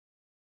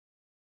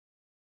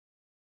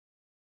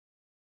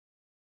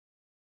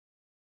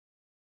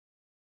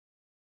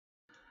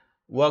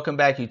Welcome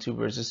back,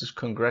 YouTubers. This is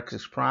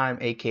Congrexes Prime,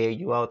 aka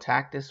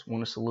ULTactus.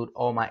 Want to salute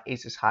all my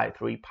Aces High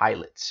 3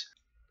 pilots.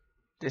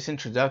 This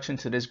introduction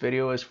to this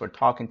video is for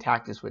Talking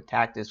Tactus with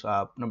Tactus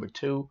number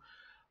 2.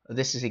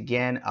 This is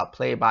again a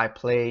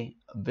play-by-play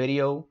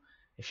video.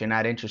 If you're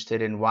not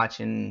interested in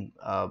watching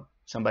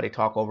somebody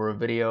talk over a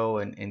video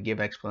and give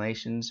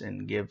explanations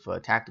and give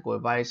tactical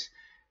advice,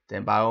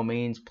 then by all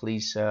means,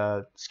 please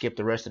skip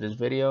the rest of this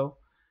video.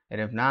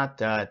 And if not,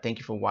 thank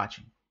you for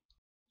watching.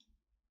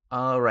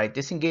 Alright,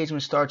 this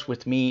engagement starts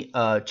with me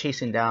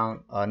chasing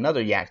down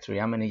another Yak 3.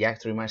 I'm in a Yak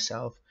 3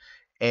 myself,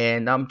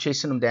 and I'm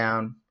chasing him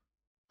down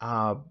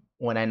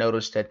when I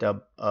noticed that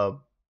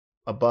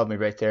above me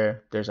right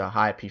there, there's a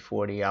high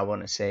P40. I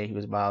want to say he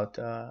was about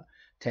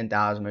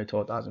 10,000, maybe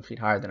 12,000 feet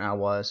higher than I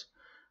was.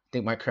 I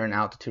think my current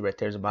altitude right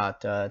there is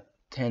about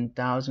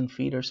 10,000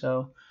 feet or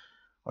so,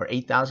 or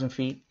 8,000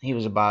 feet. He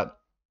was about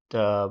 10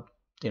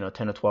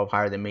 or 12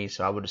 higher than me,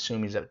 so I would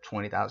assume he's at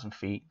 20,000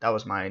 feet. That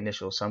was my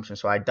initial assumption.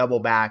 So I double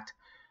backed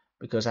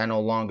because I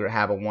no longer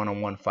have a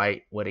one-on-one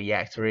fight with a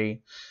Yak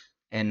 3,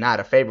 and not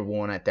a favorable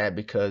one at that,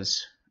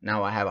 because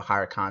now I have a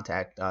higher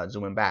contact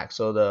zooming back.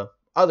 So the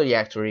other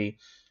Yak 3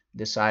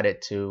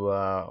 decided to,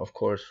 of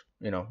course,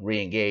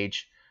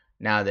 re-engage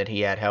now that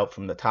he had help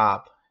from the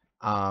top,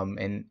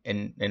 and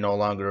no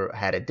longer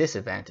had a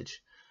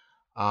disadvantage.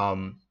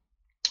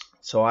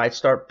 So I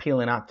start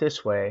peeling out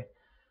this way.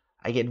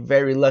 I get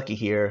very lucky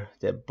here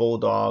that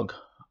Bulldog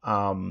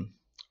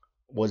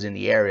was in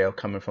the area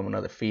coming from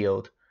another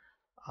field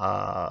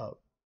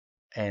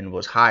and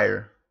was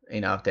higher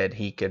enough that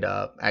he could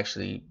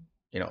actually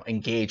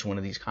engage one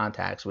of these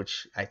contacts,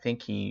 which I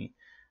think the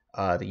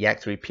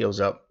Yak 3 peels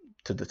up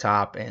to the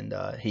top and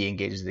he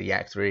engages the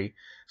Yak 3.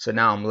 So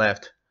now I'm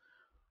left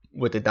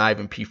with the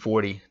diving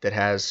P40 that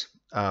has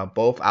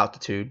both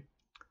altitude,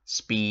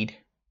 speed,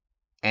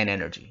 and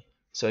energy.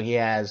 So he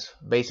has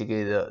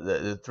basically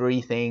the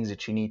three things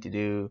that you need to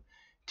do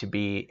to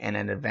be in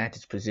an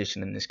advantage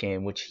position in this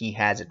game, which he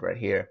has it right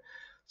here.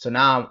 So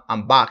now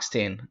I'm boxed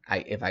in.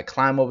 If I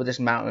climb over this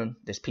mountain,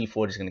 this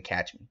P40 is going to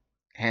catch me,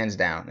 hands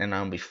down, and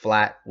I'm going to be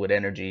flat with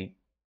energy,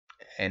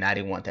 and I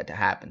didn't want that to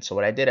happen. So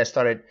what I did, I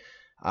started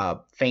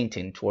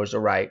feinting towards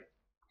the right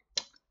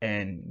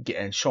and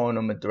showing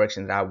him the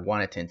direction that I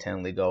wanted to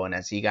intently go. And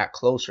as he got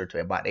closer to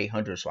about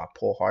 800, so I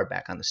pull hard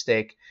back on the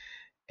stick,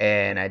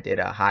 and I did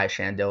a high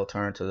Chandelle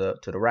turn to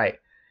the right,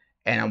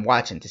 and I'm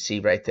watching to see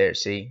right there.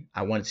 See,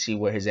 I wanted to see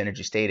where his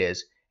energy state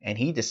is, and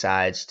he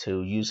decides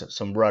to use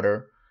some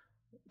rudder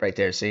right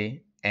there.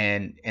 See,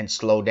 and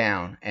slow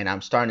down, and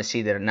I'm starting to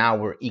see that now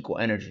we're equal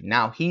energy.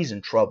 Now he's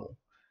in trouble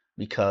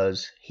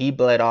because he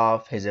bled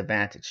off his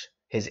advantage.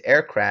 His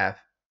aircraft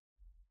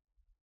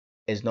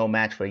is no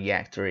match for a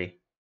Yak 3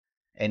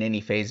 in any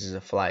phases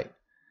of flight.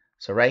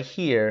 So right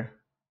here,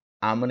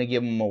 I'm gonna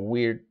give him a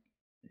weird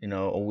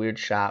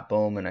shot,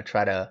 boom, and I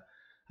try to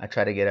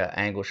get an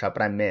angle shot,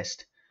 but I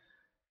missed.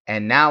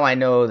 And now I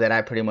know that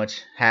I pretty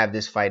much have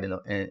this fight in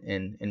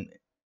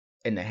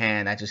the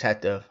hand. I just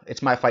have to.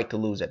 It's my fight to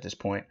lose at this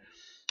point.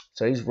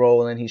 So he's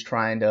rolling. He's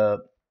trying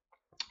to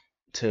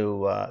try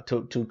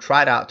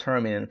to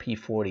outturn me in a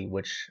P40,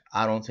 which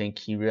I don't think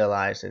he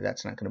realized that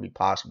that's not going to be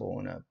possible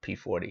in a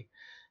P40.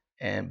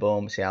 And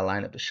boom, see, I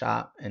line up the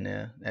shot, and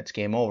that's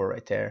game over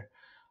right there.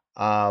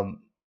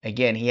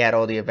 Again, he had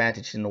all the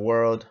advantage in the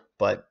world,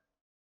 but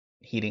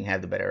he didn't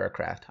have the better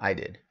aircraft. I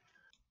did.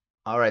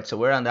 Alright, so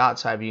we're on the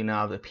outside view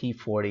now of the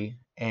P40,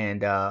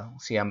 and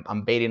see,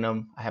 I'm baiting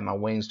him. I have my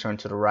wings turned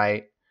to the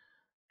right,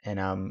 and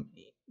I'm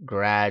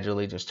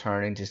gradually just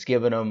turning, just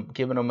giving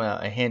him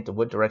a hint of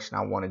what direction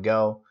I want to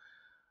go.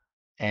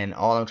 And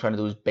all I'm trying to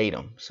do is bait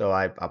him. So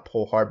I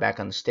pull hard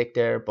back on the stick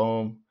there,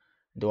 boom,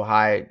 do a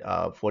high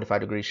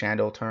 45-degree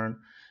Chandelle turn,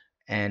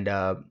 and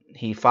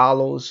he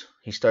follows.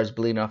 He starts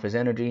bleeding off his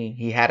energy.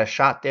 He had a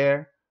shot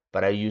there,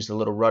 but I used a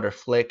little rudder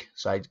flick,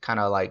 so I kind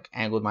of like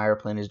angled my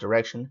airplane his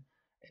direction,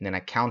 and then I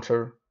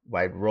counter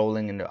by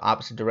rolling in the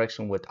opposite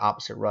direction with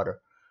opposite rudder,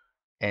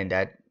 and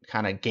that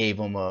kind of gave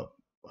him a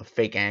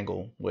fake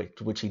angle,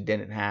 which he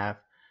didn't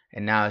have.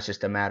 And now it's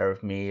just a matter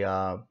of me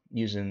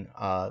using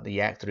the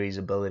Yak 3's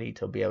ability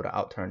to be able to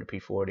outturn the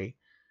P40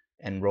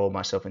 and roll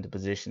myself into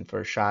position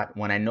for a shot.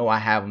 When I know I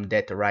have him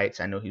dead to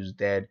rights, I know he was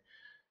dead.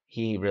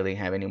 He really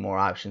didn't have any more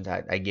options.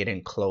 I get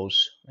in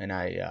close, and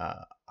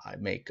I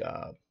make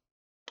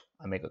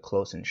a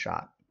close-in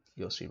shot.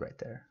 You'll see right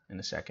there in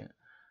a second.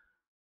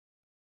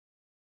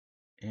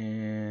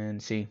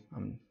 And see,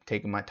 I'm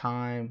taking my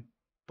time.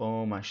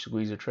 Boom, I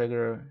squeeze the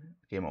trigger.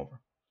 Game over.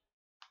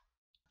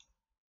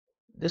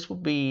 This will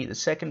be the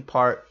second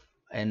part,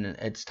 and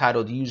it's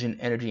titled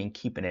Using Energy and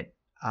Keeping It.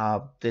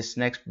 This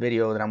next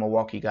video that I'm going to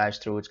walk you guys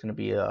through, it's going to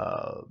be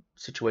a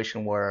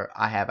situation where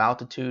I have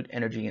altitude,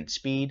 energy, and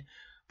speed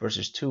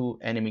versus two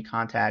enemy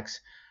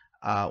contacts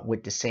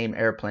with the same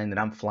airplane that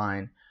I'm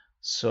flying.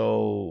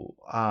 So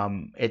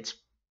it's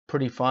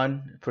pretty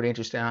fun, pretty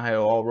interesting how it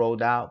all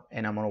rolled out,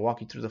 and I'm going to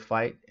walk you through the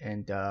fight,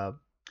 and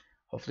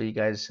hopefully you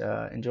guys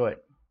enjoy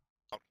it.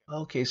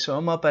 Okay, so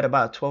I'm up at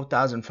about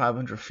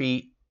 12,500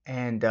 feet,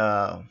 and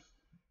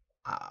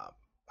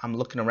I'm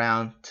looking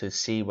around to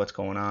see what's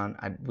going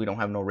on. We don't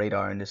have no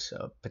radar in this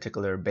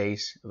particular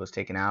base. It was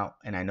taken out,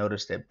 and I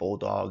noticed that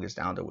Bulldog is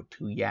down there with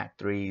 2 Yak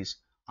 3s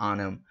on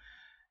him,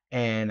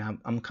 and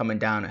I'm coming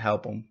down to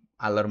help him.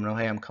 I let him know,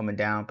 hey, I'm coming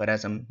down. But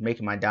as I'm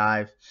making my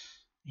dive,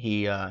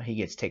 he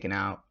gets taken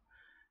out.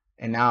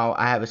 And now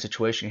I have a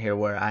situation here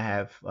where I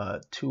have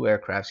 2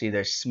 aircrafts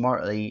either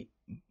smartly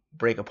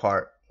break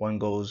apart. One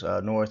goes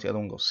north, the other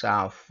one goes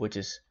south, which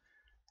is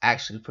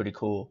actually pretty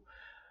cool.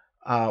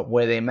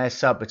 Where they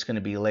mess up, it's going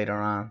to be later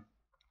on,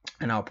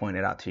 and I'll point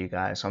it out to you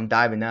guys. So I'm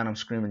diving down, I'm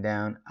screaming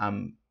down,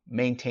 I'm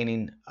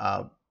maintaining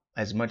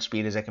as much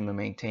speed as I can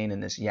maintain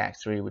in this Yak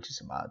 3, which is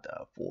about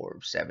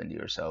 470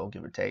 or so,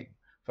 give or take.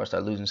 Before I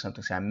start losing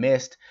something, so I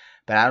missed,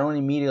 but I don't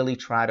immediately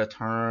try to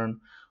turn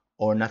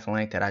or nothing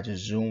like that. I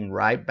just zoom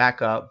right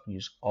back up,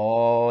 use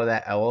all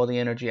the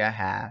energy I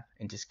have,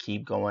 and just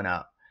keep going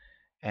up.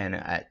 And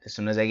as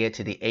soon as I get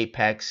to the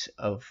apex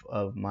of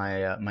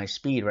my my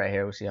speed right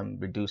here, we see I'm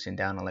reducing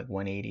down to like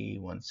 180,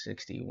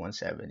 160,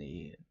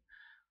 170,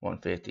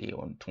 150,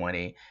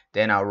 120.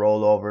 Then I'll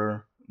roll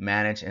over,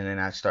 manage, and then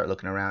I start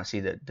looking around.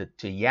 See that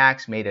the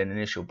Yaks made an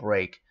initial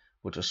break,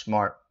 which was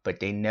smart, but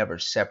they never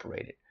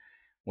separated.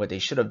 What they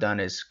should have done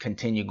is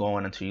continue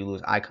going until you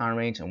lose icon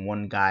range, and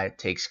one guy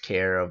takes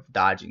care of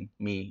dodging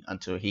me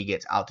until he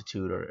gets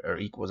altitude or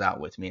equals out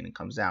with me and then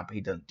comes down, but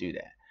he doesn't do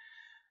that.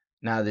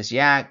 Now this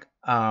Yak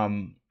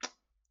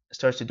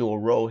starts to do a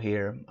roll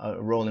here,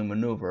 a rolling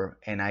maneuver,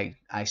 and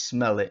I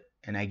smell it,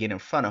 and I get in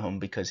front of him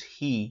because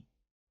he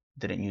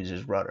didn't use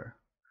his rudder.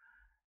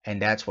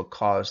 And that's what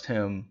caused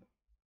him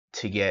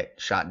to get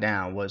shot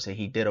down, was that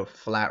he did a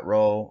flat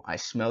roll. I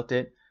smelt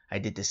it. I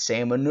did the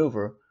same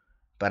maneuver,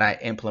 but I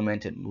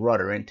implemented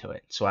rudder into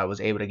it. So I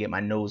was able to get my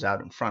nose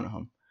out in front of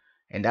him.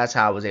 And that's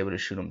how I was able to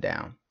shoot him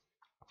down.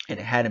 And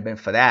it hadn't been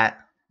for that,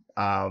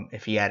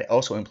 if he had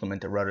also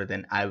implemented rudder,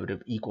 then I would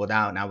have equaled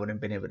out and I wouldn't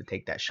have been able to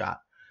take that shot.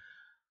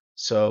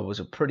 So it was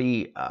a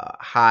pretty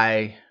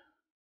high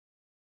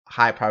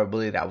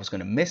probability that I was going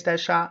to miss that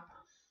shot,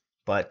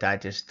 but I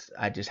just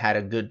had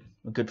a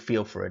good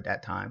feel for it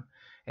that time.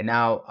 And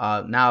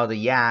now the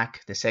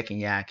Yak, the second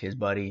Yak, his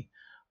buddy,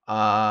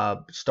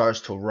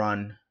 starts to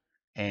run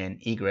and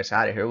egress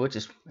out of here, which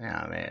is,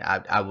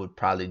 I would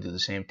probably do the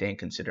same thing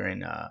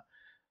considering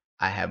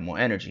I have more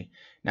energy.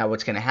 Now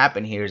what's going to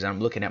happen here is I'm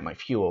looking at my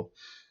fuel,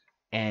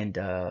 and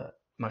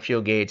my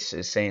fuel gauge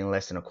is saying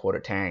less than a quarter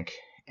tank,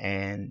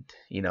 and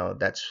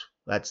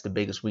that's the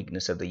biggest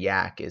weakness of the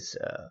Yak, is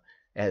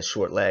it has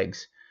short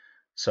legs,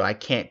 so I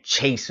can't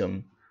chase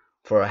him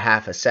for a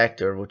half a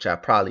sector, which I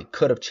probably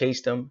could have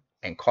chased him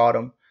and caught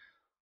him.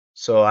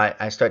 So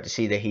I start to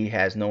see that he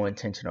has no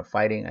intention of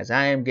fighting. As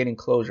I am getting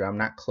closer, I'm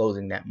not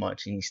closing that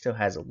much, and he still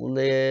has a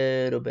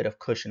little bit of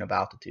cushion of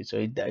altitude. So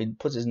he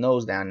puts his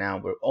nose down now.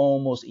 We're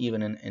almost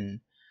even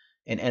in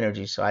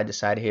energy. So I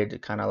decided here to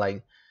kind of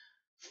like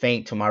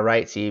feint to my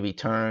right, see if he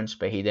turns,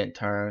 but he didn't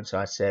turn. So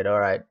I said, all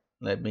right,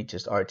 let me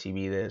just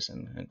RTB this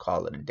and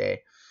call it a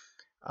day.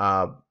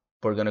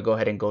 We're going to go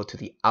ahead and go to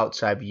the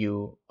outside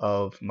view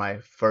of my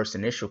first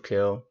initial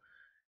kill,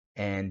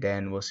 and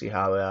then we'll see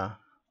how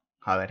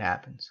it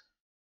happens.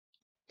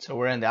 So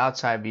we're in the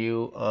outside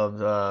view of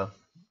the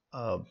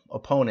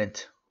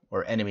opponent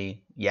or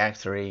enemy Yak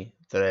 3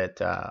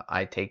 that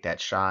I take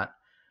that shot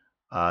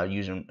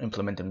using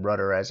implementing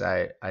rudder as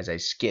I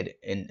skid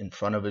in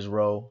front of his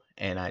row,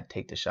 and I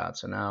take the shot.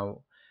 So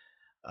now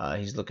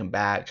he's looking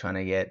back, trying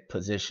to get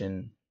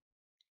position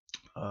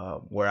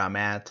where I'm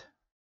at,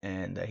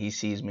 and he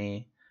sees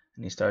me,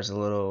 and he starts a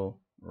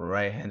little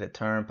right-handed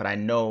turn, but I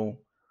know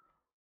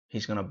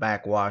he's gonna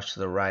backwash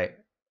to the right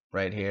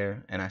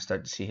here, and I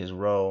start to see his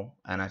row,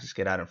 and I just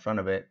get out in front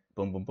of it.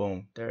 Boom, boom,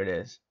 boom. There it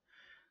is.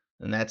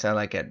 And that's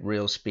at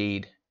real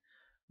speed.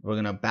 We're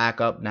gonna back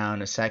up now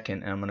in a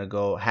second, and I'm gonna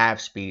go half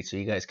speed so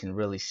you guys can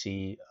really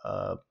see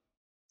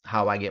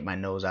how I get my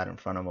nose out in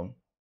front of him.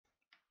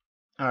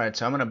 All right,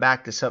 so I'm gonna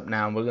back this up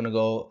now. We're gonna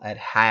go at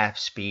half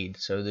speed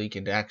so that you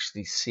can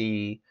actually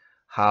see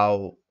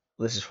how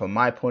this is from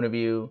my point of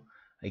view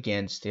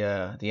against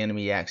the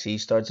enemy Yak. He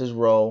starts his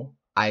roll.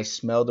 I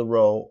smell the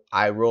roll.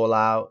 I roll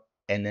out,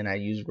 and then I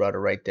use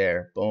rudder right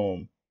there.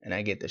 Boom, and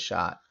I get the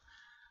shot.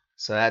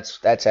 So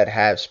that's at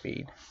half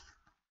speed,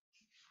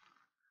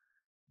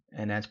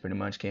 and that's pretty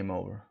much game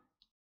over.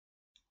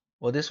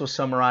 Well, this will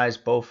summarize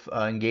both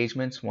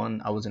engagements.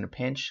 One, I was in a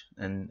pinch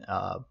and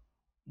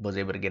was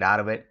able to get out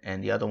of it,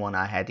 and the other one,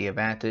 I had the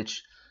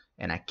advantage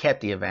and I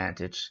kept the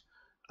advantage,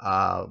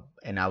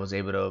 and I was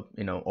able to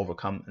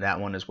overcome that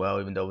one as well,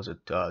 even though it was a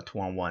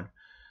 2-on-1.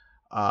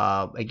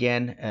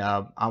 Again,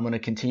 I'm going to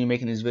continue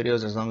making these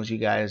videos as long as you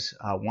guys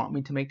want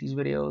me to make these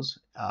videos.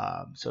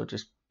 So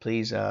just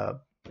please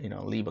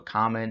leave a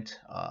comment,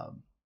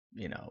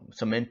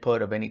 some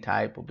input of any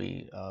type will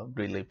be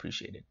greatly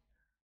appreciated.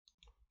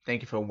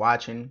 Thank you for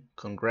watching.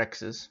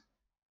 Congrexes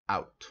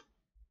out.